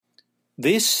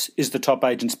This is the Top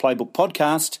Agents Playbook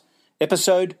Podcast,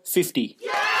 episode 50.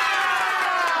 Yeah!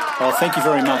 Oh, thank you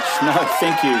very much. No,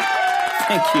 thank you.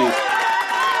 Thank you.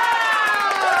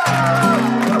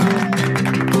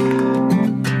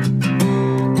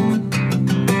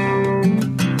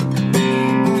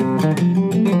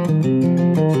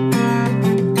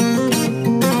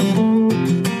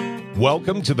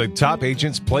 Welcome to the Top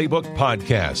Agents Playbook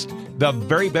Podcast, the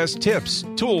very best tips,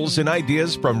 tools, and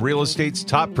ideas from real estate's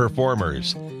top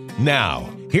performers. Now,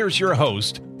 here's your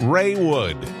host, Ray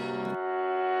Wood.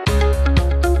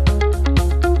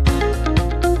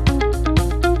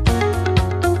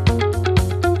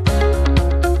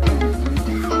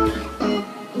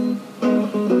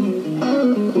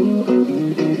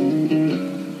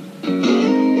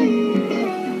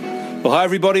 Well, hi,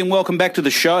 everybody, and welcome back to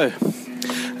the show.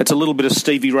 It's a little bit of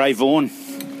Stevie Ray Vaughan.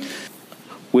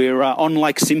 We're on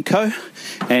Lake Simcoe,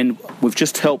 and we've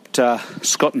just helped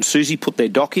Scott and Susie put their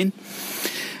dock in.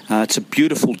 It's a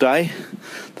beautiful day.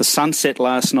 The sunset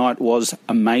last night was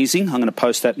amazing. I'm going to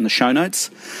post that in the show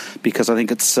notes because I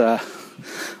think it's, there's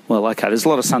a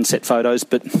lot of sunset photos,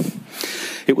 but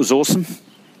it was awesome.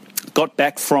 Got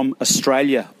back from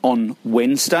Australia on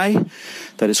Wednesday.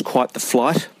 That is quite the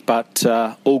flight, but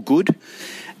all good.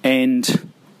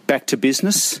 And back to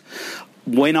business.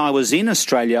 When I was in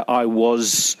Australia, I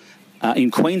was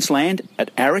in Queensland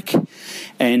at ARIC,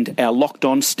 and our locked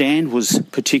on stand was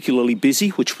particularly busy,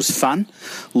 which was fun.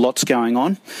 Lots going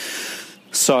on.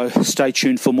 So stay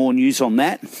tuned for more news on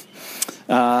that.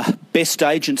 Best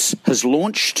Agents has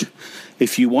launched.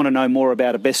 If you want to know more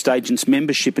about a Best Agents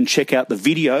membership and check out the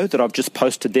video that I've just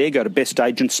posted there, go to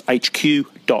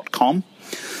bestagentshq.com.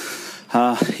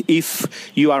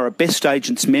 If you are a Best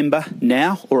Agents member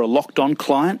now or a Locked On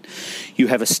client, you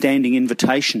have a standing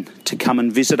invitation to come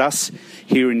and visit us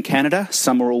here in Canada,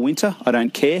 summer or winter, I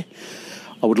don't care.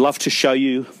 I would love to show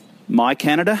you my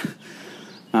Canada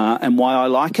and why I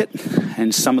like it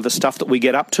and some of the stuff that we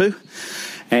get up to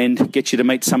and get you to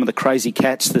meet some of the crazy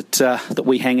cats that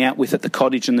we hang out with at the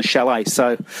cottage and the chalet.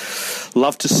 So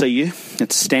love to see you.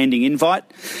 It's a standing invite.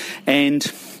 And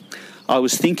I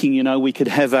was thinking, we could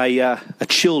have a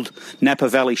chilled Napa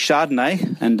Valley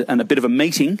Chardonnay and a bit of a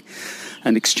meeting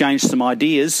and exchange some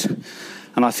ideas.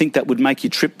 And I think that would make your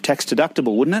trip tax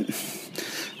deductible, wouldn't it?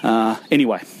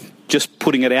 Anyway, just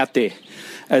putting it out there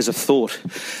as a thought.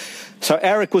 So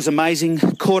ARIC was amazing.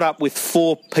 Caught up with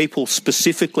 4 people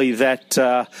specifically that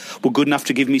were good enough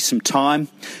to give me some time.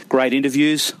 Great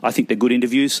interviews. I think they're good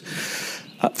interviews.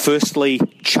 Firstly,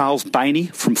 Charles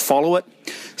Bainey from Follow It.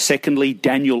 Secondly,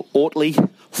 Daniel Ortley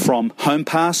from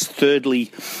HomePass.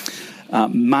 Thirdly,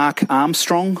 Mark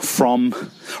Armstrong from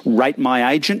Rate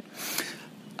My Agent.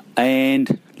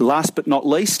 And last but not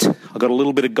least, I got a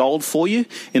little bit of gold for you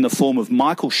in the form of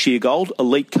Michael Sheargold,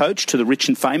 elite coach to the rich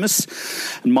and famous.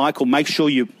 And Michael, make sure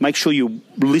you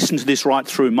listen to this right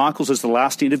through. Michael's is the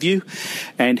last interview,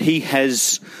 and he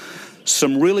has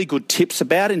some really good tips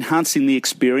about enhancing the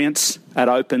experience at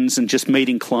Opens and just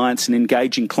meeting clients and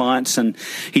engaging clients. And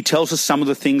he tells us some of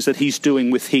the things that he's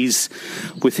doing with his.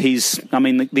 Some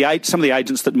of the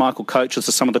agents that Michael coaches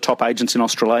are some of the top agents in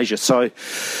Australasia. So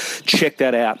check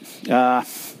that out. I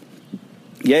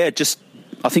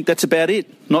think that's about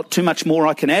it. Not too much more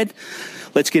I can add.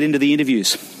 Let's get into the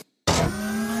interviews.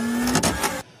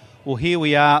 Well, here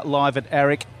we are live at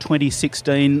ARIC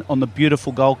 2016 on the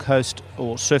beautiful Gold Coast,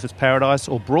 or Surfers Paradise,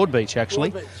 or Broadbeach, actually.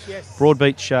 Broadbeach, yes.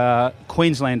 Broadbeach,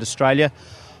 Queensland, Australia.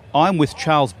 I'm with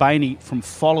Charles Bainey from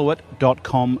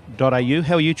followit.com.au.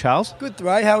 How are you, Charles? Good,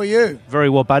 Ray. How are you?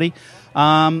 Very well, buddy.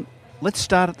 Let's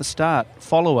start at the start.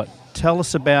 Follow It.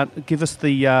 Give us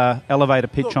the elevator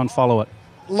pitch on Follow It.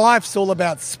 Life's all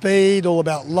about speed, all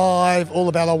about live, all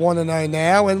about I want to know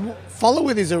now. And Follow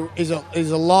It is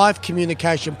a live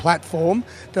communication platform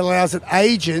that allows an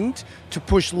agent to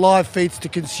push live feeds to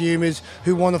consumers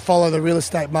who want to follow the real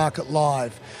estate market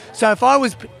live. So if I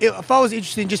was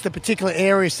interested in just a particular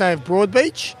area, say of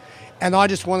Broadbeach, and I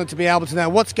just wanted to be able to know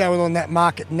what's going on in that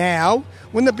market now,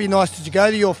 wouldn't it be nice to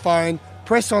go to your phone,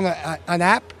 press on an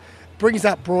app, brings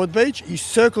up Broadbeach, you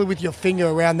circle with your finger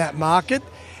around that market,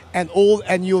 and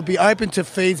you'll be open to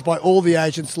feeds by all the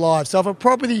agents live. So if a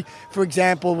property, for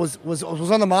example, was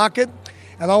on the market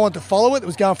and I wanted to follow it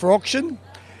was going for auction,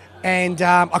 and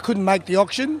I couldn't make the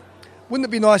auction, wouldn't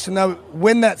it be nice to know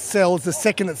when that sells, the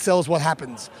second it sells, what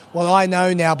happens? Well, I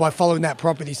know now by following that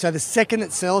property. So the second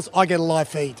it sells, I get a live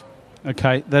feed.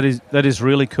 Okay, that is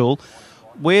really cool.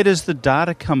 Where does the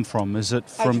data come from? Is it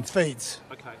from agent feeds?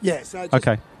 Okay. Yeah. So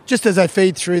Okay. Just as they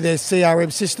feed through their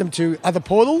CRM system to other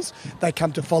portals, they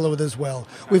come to Follow It as well.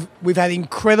 We've had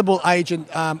incredible agent,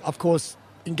 of course,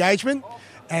 engagement,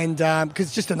 and because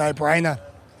it's just a no-brainer.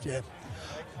 Yeah.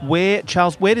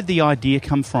 Charles, where did the idea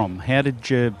come from? How did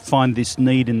you find this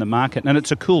need in the market? And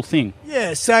it's a cool thing.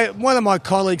 Yeah, so one of my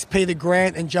colleagues, Peter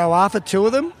Grant and Joe Arthur, two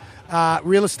of them,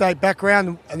 real estate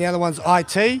background, and the other one's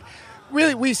IT.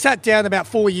 Really, we sat down about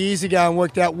 4 years ago and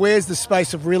worked out where's the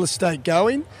space of real estate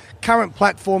going. Current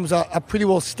platforms are pretty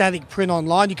well static print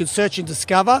online. You can search and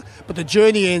discover, but the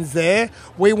journey ends there.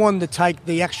 We wanted to take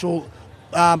the actual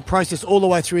process all the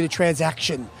way through the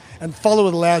transaction. And Follow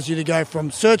It allows you to go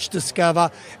from search, discover,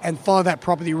 and follow that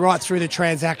property right through the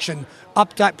transaction.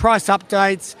 Update, price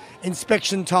updates,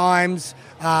 inspection times,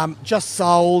 just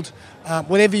sold,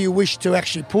 whatever you wish to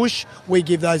actually push, we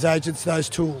give those agents those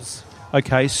tools.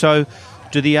 Okay, so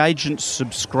do the agents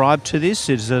subscribe to this?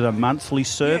 Is it a monthly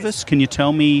service? Yes. Can you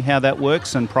tell me how that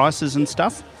works and prices and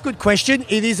stuff? Good question.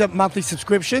 It is a monthly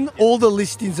subscription. All the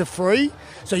listings are free,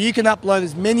 so you can upload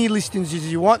as many listings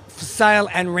as you want for sale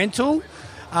and rental.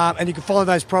 And you can follow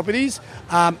those properties.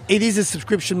 It is a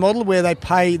subscription model where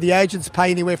the agents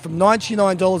pay anywhere from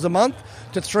 $99 a month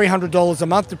to $300 a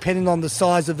month, depending on the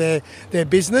size of their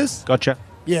business. Gotcha.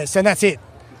 Yes, and that's it.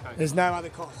 There's no other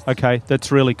cost. Okay,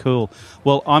 that's really cool.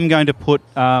 Well, I'm going to put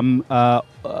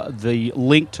the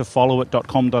link to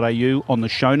followit.com.au on the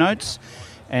show notes,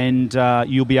 and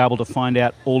you'll be able to find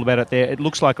out all about it there. It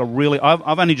looks like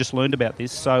I've only just learned about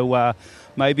this, so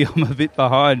maybe I'm a bit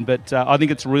behind, but I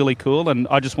think it's really cool, and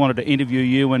I just wanted to interview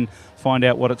you and find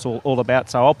out what it's all about.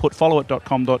 So I'll put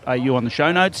followit.com.au on the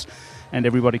show notes, and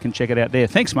everybody can check it out there.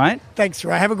 Thanks, mate. Thanks,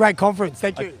 Ray. Have a great conference.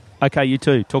 Thank you. Okay, you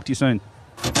too. Talk to you soon.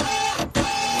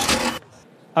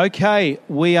 Okay,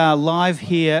 we are live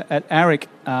here at AREC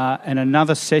and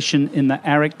another session in the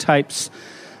AREC Tapes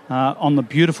on the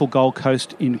beautiful Gold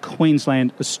Coast in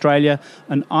Queensland, Australia.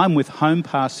 And I'm with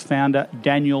HomePass founder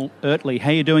Daniel Ertley. How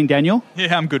are you doing, Daniel?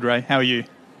 Yeah, I'm good, Ray. How are you?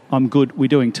 I'm good. We're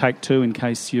doing take two in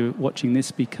case you're watching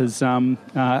this because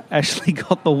Ashley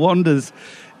got the wanders.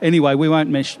 Anyway, we won't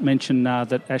mention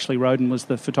that Ashley Roden was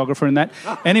the photographer in that.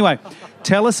 Anyway,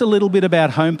 tell us a little bit about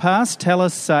HomePass. Tell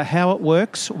us how it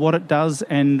works, what it does,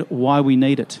 and why we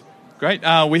need it. Great.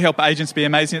 We help agents be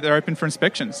amazing at their open for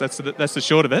inspections. That's the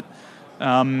short of it.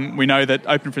 We know that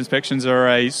open for inspections are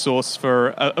a source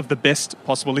of the best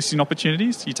possible listing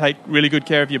opportunities. You take really good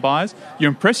care of your buyers. You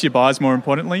impress your buyers, more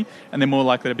importantly, and they're more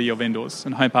likely to be your vendors.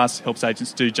 And HomePass helps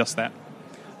agents do just that.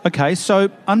 Okay,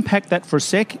 so unpack that for a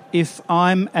sec. If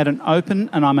I'm at an open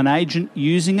and I'm an agent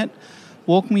using it,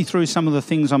 walk me through some of the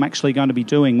things I'm actually going to be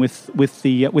doing with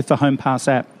the HomePass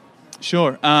app.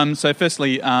 Sure. So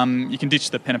firstly, you can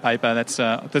ditch the pen and paper.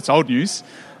 That's old news.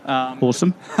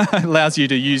 Awesome. It allows you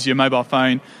to use your mobile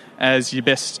phone as your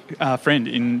best friend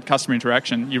in customer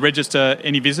interaction. You register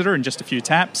any visitor in just a few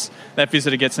taps. That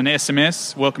visitor gets an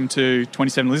SMS, welcome to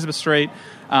 27 Elizabeth Street.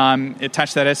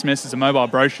 Attached to that SMS is a mobile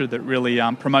brochure that really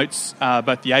promotes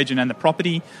both the agent and the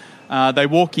property. They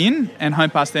walk in, and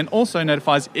HomePass then also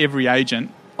notifies every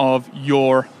agent of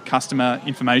your customer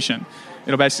information.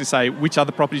 It'll basically say which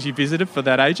other properties you visited for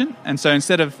that agent. And so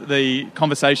instead of the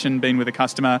conversation being with a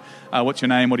customer, what's your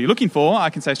name, what are you looking for,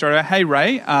 I can say straight away, hey,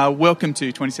 Ray, welcome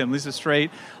to 27 Elizabeth Street.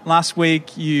 Last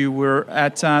week you were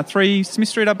at 3 Smith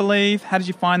Street, I believe. How did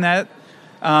you find that?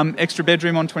 Extra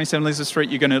bedroom on 27 Elizabeth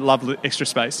Street, you're going to love extra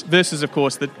space. Versus, of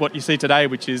course, what you see today,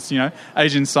 which is,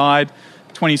 agent side,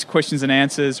 20 questions and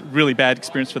answers, really bad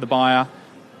experience for the buyer.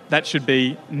 That should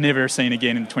be never seen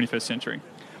again in the 21st century.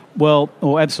 Well,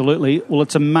 absolutely. Well,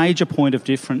 it's a major point of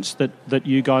difference that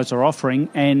you guys are offering.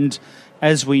 And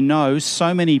as we know,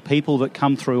 so many people that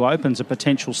come through opens are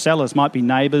potential sellers, might be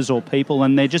neighbours or people,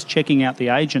 and they're just checking out the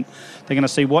agent. They're going to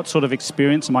see what sort of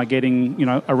experience am I getting,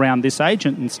 around this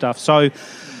agent and stuff. So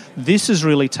this is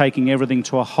really taking everything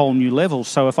to a whole new level.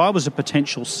 So if I was a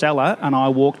potential seller and I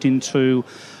walked into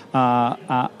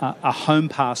a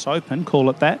HomePass open, call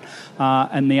it that,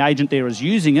 and the agent there is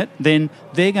using it, then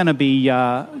they're going to be,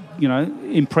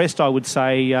 impressed, I would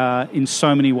say, in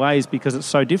so many ways because it's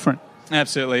so different.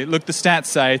 Absolutely. Look, the stats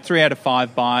say 3 out of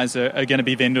 5 buyers are going to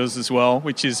be vendors as well,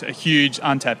 which is a huge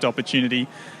untapped opportunity.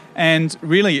 And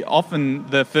really, often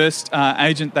the first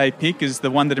agent they pick is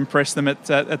the one that impressed them at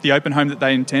the open home that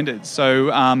they intended. So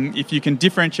if you can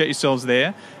differentiate yourselves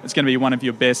there, it's going to be one of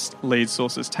your best lead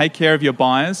sources. Take care of your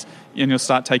buyers, and you'll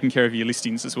start taking care of your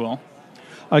listings as well.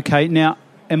 Okay, now,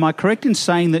 am I correct in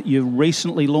saying that you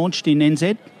recently launched in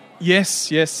NZ? Yes.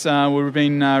 We've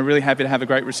been really happy to have a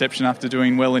great reception after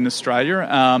doing well in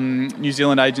Australia. New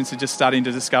Zealand agents are just starting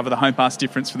to discover the HomePass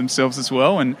difference for themselves as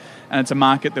well, and it's a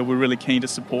market that we're really keen to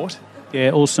support.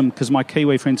 Yeah, awesome, because my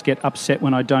Kiwi friends get upset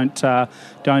when I don't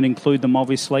include them,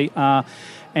 obviously.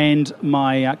 And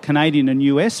my Canadian and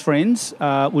US friends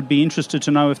would be interested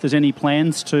to know if there's any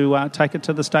plans to take it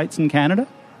to the States and Canada.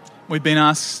 We've been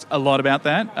asked a lot about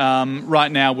that.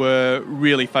 Right now we're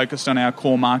really focused on our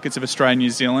core markets of Australia and New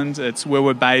Zealand. It's where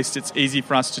we're based. It's easy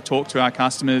for us to talk to our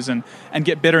customers and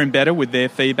get better and better with their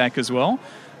feedback as well.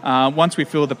 Once we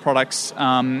feel the product's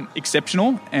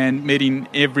exceptional and meeting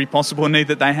every possible need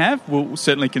that they have, we'll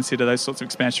certainly consider those sorts of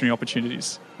expansionary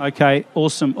opportunities. Okay,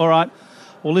 awesome. All right.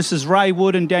 Well, this is Ray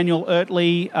Wood and Daniel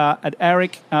Ertley at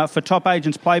ARIC for Top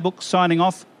Agents Playbook signing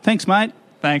off. Thanks, mate.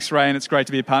 Thanks, Ray, and it's great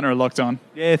to be a partner of Locked On.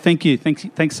 Yeah, thank you.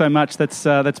 Thanks so much. That's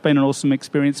been an awesome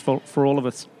experience for all of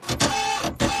us.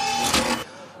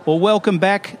 Well, welcome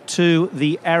back to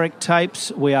the ARIC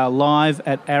tapes. We are live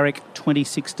at ARIC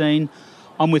 2016.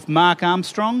 I'm with Mark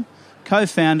Armstrong,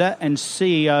 co-founder and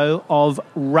CEO of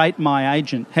Rate My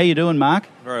Agent. How you doing, Mark?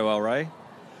 Very well, Ray.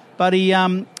 Buddy,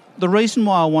 the reason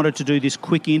why I wanted to do this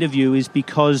quick interview is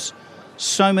because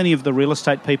so many of the real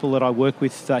estate people that I work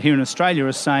with here in Australia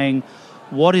are saying,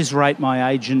 what is Rate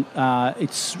My Agent?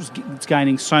 It's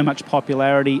gaining so much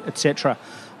popularity, etc.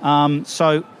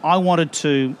 So I wanted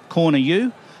to corner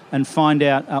you and find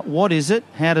out what is it,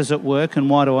 how does it work, and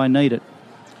why do I need it?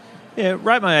 Yeah,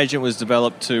 Rate My Agent was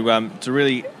developed to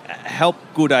really help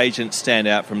good agents stand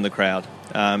out from the crowd.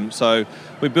 So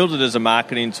we built it as a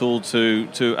marketing tool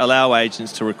to allow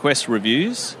agents to request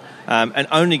reviews and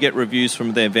only get reviews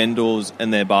from their vendors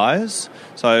and their buyers.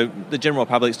 So the general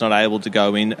public's not able to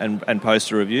go in and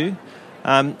post a review.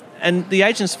 And the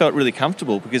agents felt really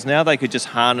comfortable because now they could just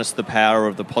harness the power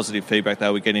of the positive feedback they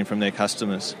were getting from their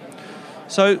customers.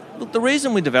 So look, the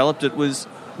reason we developed it was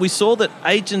we saw that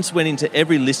agents went into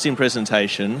every listing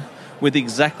presentation with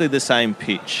exactly the same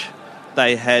pitch.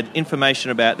 They had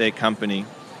information about their company.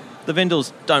 The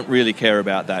vendors don't really care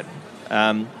about that.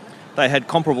 They had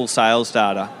comparable sales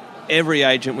data. Every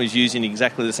agent was using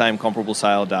exactly the same comparable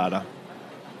sale data.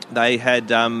 They had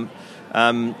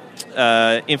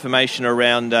information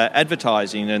around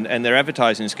advertising and their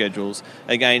advertising schedules.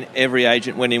 Again, every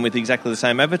agent went in with exactly the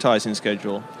same advertising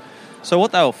schedule. So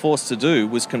what they were forced to do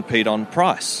was compete on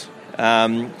price.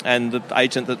 And the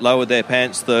agent that lowered their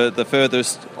pants the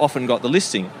furthest often got the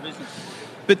listing.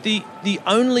 But the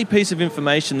only piece of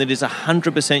information that is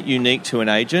 100% unique to an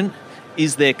agent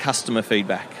is their customer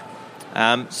feedback.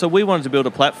 So we wanted to build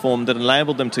a platform that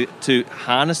enabled them to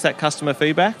harness that customer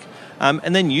feedback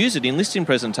and then use it in listing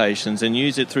presentations and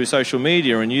use it through social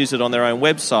media and use it on their own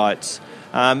websites.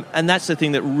 And that's the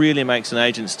thing that really makes an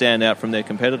agent stand out from their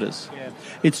competitors. Yeah.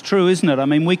 It's true, isn't it? I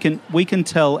mean, we can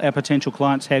tell our potential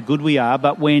clients how good we are,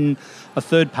 but when a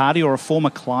third party or a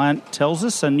former client tells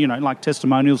us, and like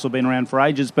testimonials have been around for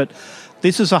ages, but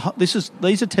these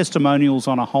are testimonials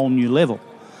on a whole new level,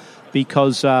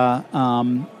 because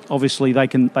obviously they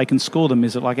can score them.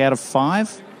 Is it like out of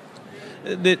 5?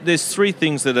 There's 3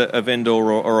 things that a vendor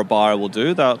or a buyer will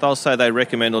do. They'll say they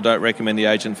recommend or don't recommend the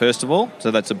agent first of all, so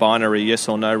that's a binary yes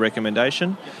or no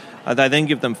recommendation. They then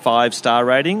give them 5-star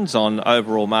ratings on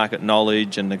overall market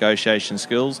knowledge and negotiation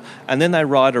skills, and then they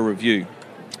write a review.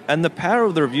 And the power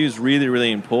of the review is really,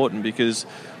 really important, because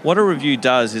what a review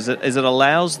does is it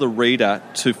allows the reader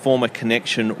to form a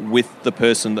connection with the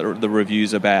person that the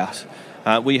review's about.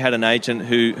 We had an agent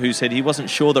who said he wasn't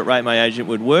sure that Rate My Agent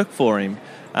would work for him,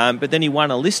 but then he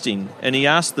won a listing, and he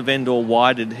asked the vendor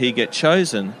why did he get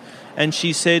chosen, and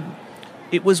she said,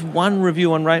 it was one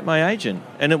review on Rate My Agent,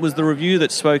 and it was the review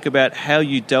that spoke about how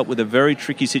you dealt with a very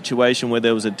tricky situation where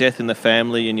there was a death in the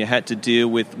family and you had to deal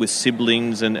with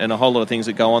siblings and a whole lot of things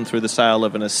that go on through the sale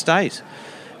of an estate.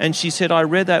 And she said, I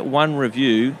read that one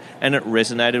review and it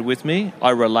resonated with me. I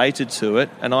related to it,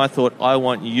 and I thought, I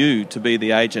want you to be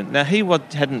the agent. Now, he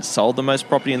hadn't sold the most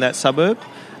property in that suburb,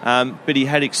 but he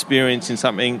had experience in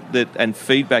something and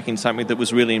feedback in something that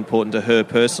was really important to her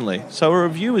personally. So a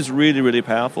review is really, really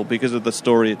powerful because of the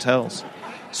story it tells.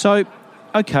 So,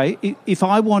 okay, if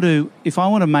I want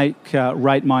to make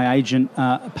Rate My Agent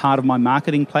part of my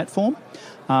marketing platform,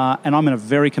 and I'm in a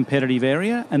very competitive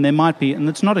area, and there might be, and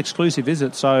it's not exclusive, is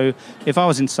it? So if I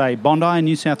was in, say, Bondi in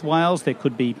New South Wales, there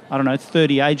could be,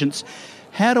 30 agents.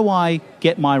 How do I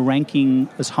get my ranking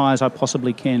as high as I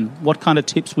possibly can? What kind of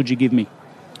tips would you give me?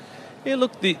 Yeah,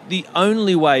 look, the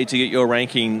only way to get your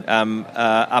ranking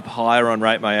up higher on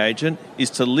Rate My Agent is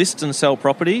to list and sell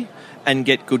property and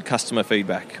get good customer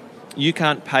feedback. You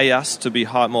can't pay us to be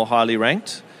more highly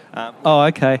ranked.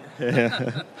 Okay.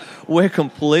 We're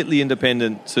completely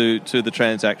independent to the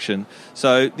transaction.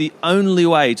 So the only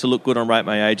way to look good on Rate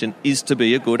My Agent is to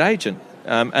be a good agent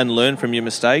and learn from your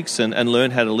mistakes and learn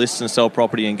how to list and sell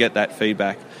property and get that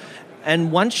feedback.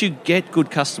 And once you get good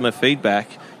customer feedback,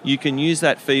 you can use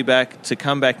that feedback to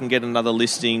come back and get another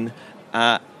listing,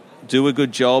 do a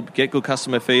good job, get good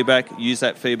customer feedback, use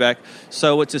that feedback.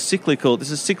 So this is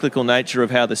cyclical nature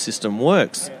of how the system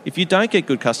works. If you don't get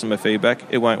good customer feedback,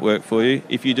 it won't work for you.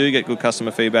 If you do get good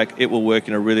customer feedback, it will work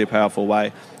in a really powerful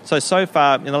way. So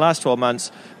far, in the last 12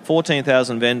 months,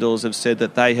 14,000 vendors have said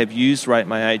that they have used Rate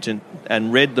My Agent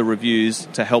and read the reviews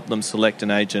to help them select an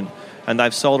agent. And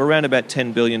they've sold around about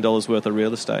 $10 billion worth of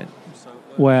real estate.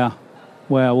 Wow.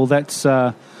 Well, that's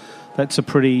a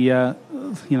pretty,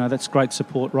 that's great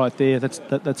support right there.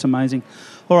 That's amazing.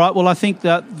 All right. Well, I think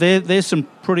that there's some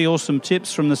pretty awesome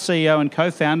tips from the CEO and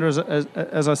co-founder,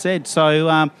 as I said.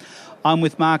 So I'm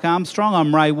with Mark Armstrong.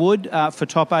 I'm Ray Wood for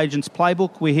Top Agents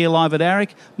Playbook. We're here live at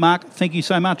ARIC. Mark, thank you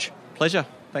so much. Pleasure.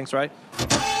 Thanks, Ray.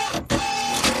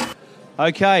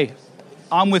 Okay.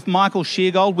 I'm with Michael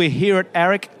Sheargold. We're here at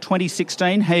ARIC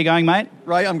 2016. How are you going, mate?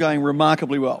 Ray, I'm going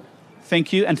remarkably well.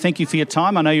 Thank you, and thank you for your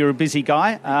time. I know you're a busy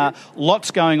guy.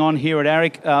 Lots going on here at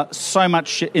ARIC. So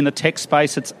much in the tech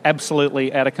space, it's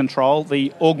absolutely out of control.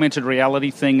 The augmented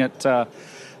reality thing at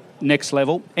next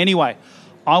level. Anyway,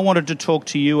 I wanted to talk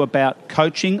to you about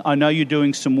coaching. I know you're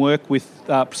doing some work with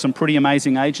some pretty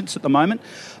amazing agents at the moment.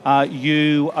 I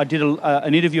did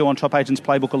an interview on Top Agents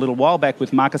Playbook a little while back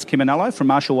with Marcus Ciminello from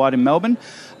Marshall White in Melbourne.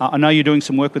 I know you're doing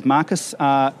some work with Marcus.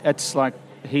 It's like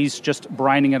he's just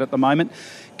braining it at the moment.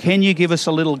 Can you give us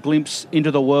a little glimpse into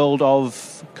the world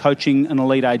of coaching an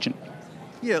elite agent?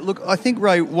 Yeah, look, I think,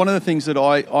 Ray, one of the things that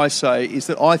I say is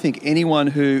that I think anyone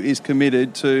who is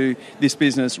committed to this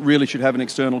business really should have an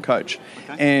external coach.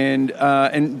 Okay.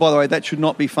 And by the way, that should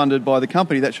not be funded by the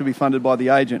company, that should be funded by the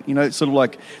agent. You know, it's sort of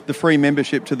like the free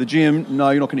membership to the gym. No,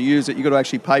 you're not going to use it. You've got to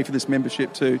actually pay for this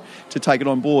membership to take it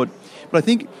on board. But I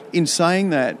think in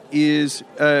saying that is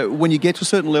when you get to a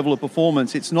certain level of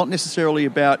performance, it's not necessarily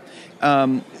about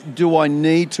do I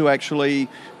need to actually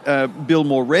build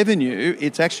more revenue.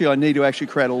 It's actually I need to actually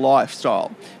create a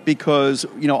lifestyle, because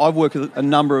I've worked with a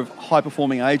number of high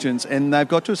performing agents, and they've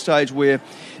got to a stage where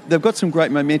they've got some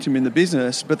great momentum in the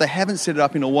business, but they haven't set it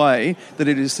up in a way that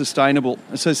it is sustainable.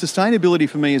 And so sustainability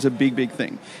for me is a big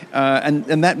thing,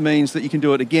 and that means that you can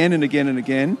do it again and again and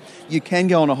again. You can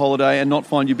go on a holiday and not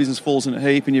find your business falls in a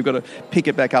heap, and you've got to pick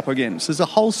it back up again. So there's a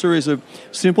whole series of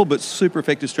simple but super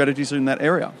effective strategies in that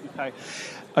area.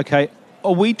 Okay.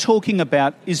 Are we talking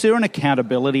about, is there an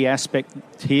accountability aspect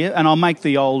here? And I'll make I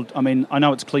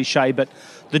know it's cliche, but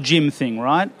the gym thing,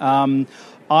 right?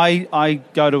 I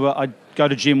go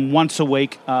to gym once a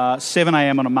week, 7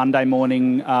 a.m. on a Monday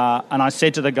morning, and I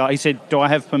said to the guy, he said, do I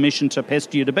have permission to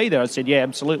pester you to be there? I said, yeah,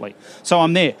 absolutely. So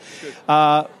I'm there.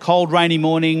 Cold, rainy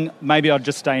morning, maybe I'd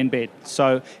just stay in bed.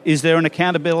 So is there an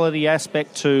accountability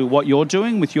aspect to what you're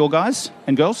doing with your guys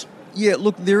and girls? Yeah,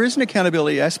 look, there is an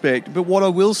accountability aspect, but what I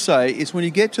will say is when you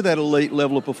get to that elite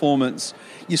level of performance,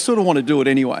 you sort of want to do it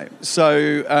anyway.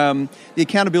 So the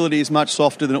accountability is much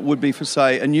softer than it would be for,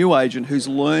 say, a new agent who's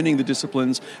learning the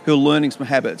disciplines, who are learning some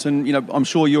habits. And, I'm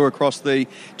sure you're across the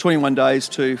 21 days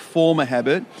to form a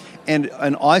habit, and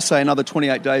I say another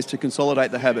 28 days to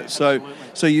consolidate the habit. So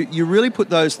you really put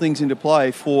those things into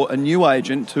play for a new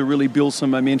agent to really build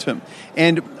some momentum.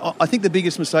 And I think the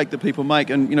biggest mistake that people make,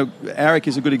 and ARIC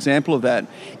is a good example of that,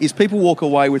 is people walk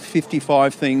away with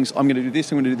 55 things. I'm going to do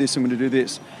this, I'm going to do this, I'm going to do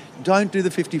this. Don't do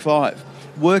the 55.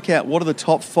 Work out what are the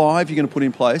top 5 you're going to put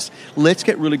in place. Let's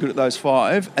get really good at those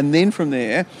 5. And then from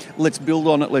there, let's build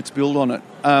on it.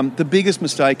 The biggest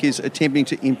mistake is attempting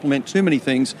to implement too many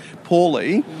things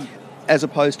poorly as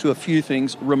opposed to a few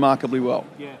things remarkably well.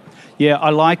 Yeah, I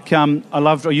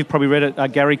love, you've probably read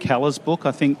it, Gary Keller's book,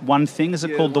 I think One Thing, is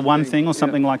it called The One Thing or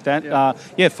something like that?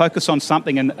 Focus on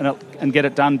something and get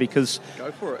it done, because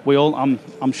go for it. We all,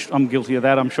 I'm guilty of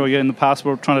that, I'm sure in the past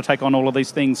we're trying to take on all of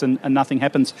these things and nothing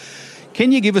happens.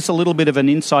 Can you give us a little bit of an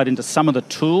insight into some of the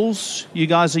tools you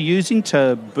guys are using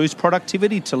to boost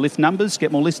productivity, to lift numbers,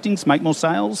 get more listings, make more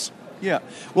sales? Yeah.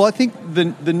 Well, I think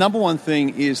the number one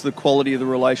thing is the quality of the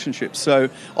relationship. So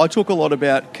I talk a lot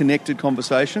about connected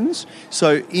conversations.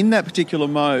 So in that particular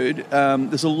mode,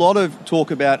 there's a lot of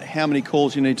talk about how many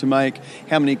calls you need to make,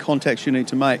 how many contacts you need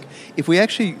to make. If we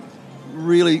actually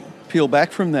really peel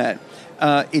back from that,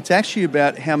 it's actually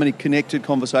about how many connected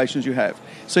conversations you have.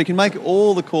 So you can make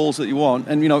all the calls that you want,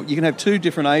 and you can have 2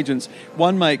 different agents.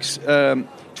 One makes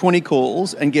 20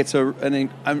 calls and gets an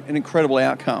incredible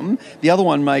outcome. The other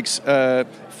one makes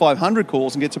 500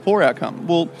 calls and gets a poor outcome.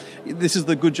 Well, this is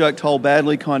the good joke told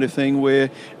badly kind of thing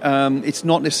where it's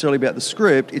not necessarily about the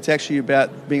script, it's actually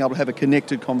about being able to have a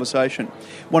connected conversation.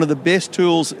 One of the best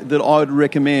tools that I would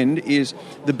recommend is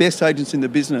the best agents in the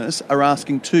business are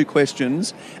asking 2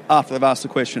 questions after they've asked the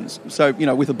questions. So,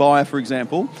 with a buyer, for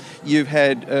example, you've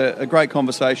had a great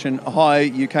conversation. Hi,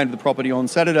 you came to the property on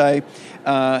Saturday.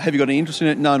 Have you got any interest in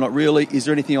it? No, not really. Is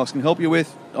there anything else I can help you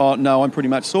with? Oh, no, I'm pretty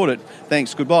much sorted.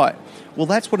 Thanks, goodbye. Well,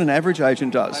 that's what an average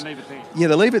agent does. They leave it there. Yeah,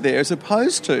 they leave it there, as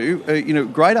opposed to,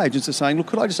 great agents are saying, look,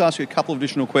 could I just ask you a couple of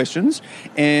additional questions?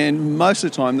 And most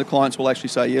of the time, the clients will actually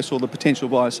say yes, or the potential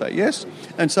buyers say yes,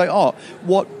 and say, oh,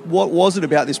 what was it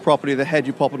about this property that had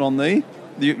you pop it on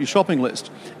your shopping list?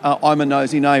 I'm a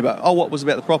nosy neighbour. Oh, what was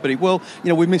about the property? Well,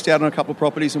 we've missed out on a couple of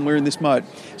properties and we're in this mode.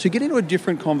 So you get into a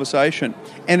different conversation,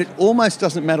 and it almost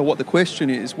doesn't matter what the question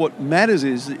is. What matters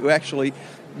is that you actually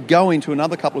go into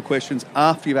another couple of questions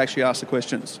after you've actually asked the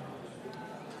questions.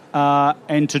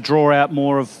 And to draw out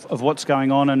more of what's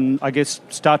going on and, I guess,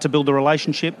 start to build a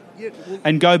relationship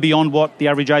and go beyond what the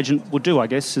average agent would do, I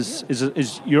guess,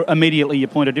 is your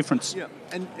point of difference. Yeah,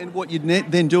 and what you're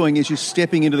then doing is you're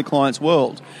stepping into the client's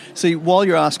world. See, while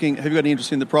you're asking, have you got any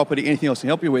interest in the property, anything else I can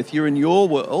help you with, you're in your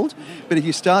world, but if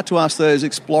you start to ask those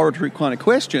exploratory kind of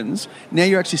questions, now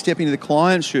you're actually stepping into the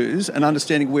client's shoes and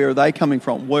understanding where are they coming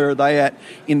from, where are they at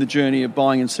in the journey of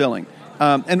buying and selling.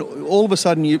 And all of a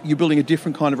sudden, you're building a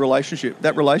different kind of relationship.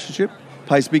 That relationship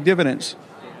pays big dividends.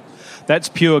 That's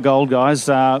pure gold, guys.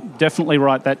 Definitely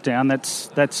write that down.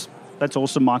 That's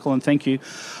awesome, Michael, and thank you.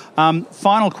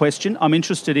 Final question I'm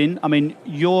interested in. I mean,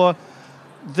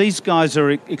 these guys are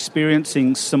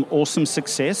experiencing some awesome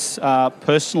success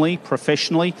personally,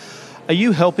 professionally. Are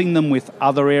you helping them with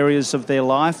other areas of their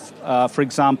life? For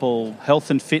example,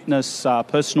 health and fitness,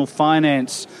 personal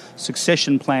finance,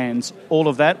 succession plans, all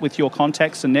of that with your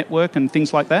contacts and network and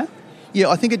things like that? Yeah,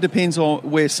 I think it depends on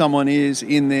where someone is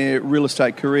in their real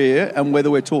estate career and whether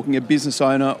we're talking a business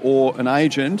owner or an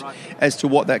agent as to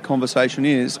what that conversation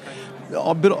is.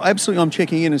 But absolutely, I'm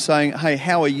checking in and saying, hey,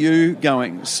 how are you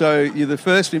going? So the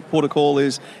first port of call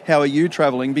is, how are you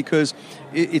travelling? Because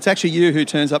it's actually you who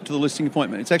turns up to the listing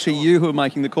appointment. It's actually you who are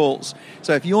making the calls.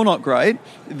 So if you're not great,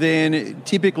 then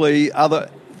typically other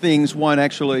things won't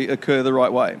actually occur the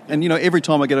right way. And, every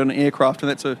time I get on an aircraft, and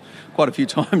that's quite a few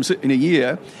times in a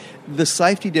year, the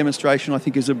safety demonstration, I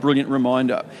think, is a brilliant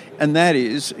reminder. And that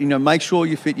is, make sure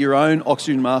you fit your own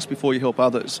oxygen mask before you help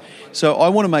others. So I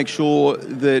want to make sure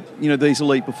that, these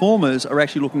elite performers are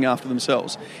actually looking after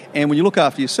themselves. And when you look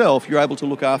after yourself, you're able to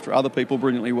look after other people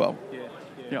brilliantly well.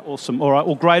 Yeah, awesome. All right,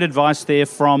 well, great advice there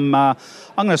from, I'm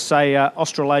going to say,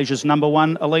 Australasia's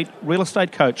 #1 elite real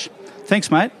estate coach.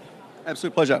 Thanks, mate.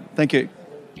 Absolute pleasure. Thank you.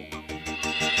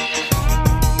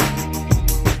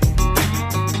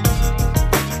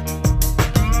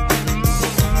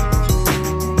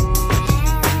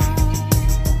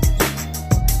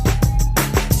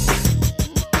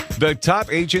 The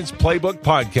Top Agents Playbook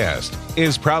Podcast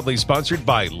is proudly sponsored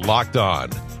by Locked On,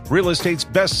 real estate's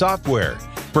best software.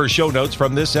 For show notes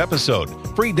from this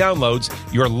episode, free downloads,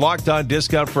 your Locked On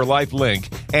Discount for Life link,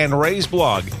 and Ray's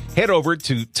blog, head over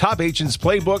to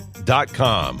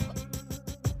topagentsplaybook.com.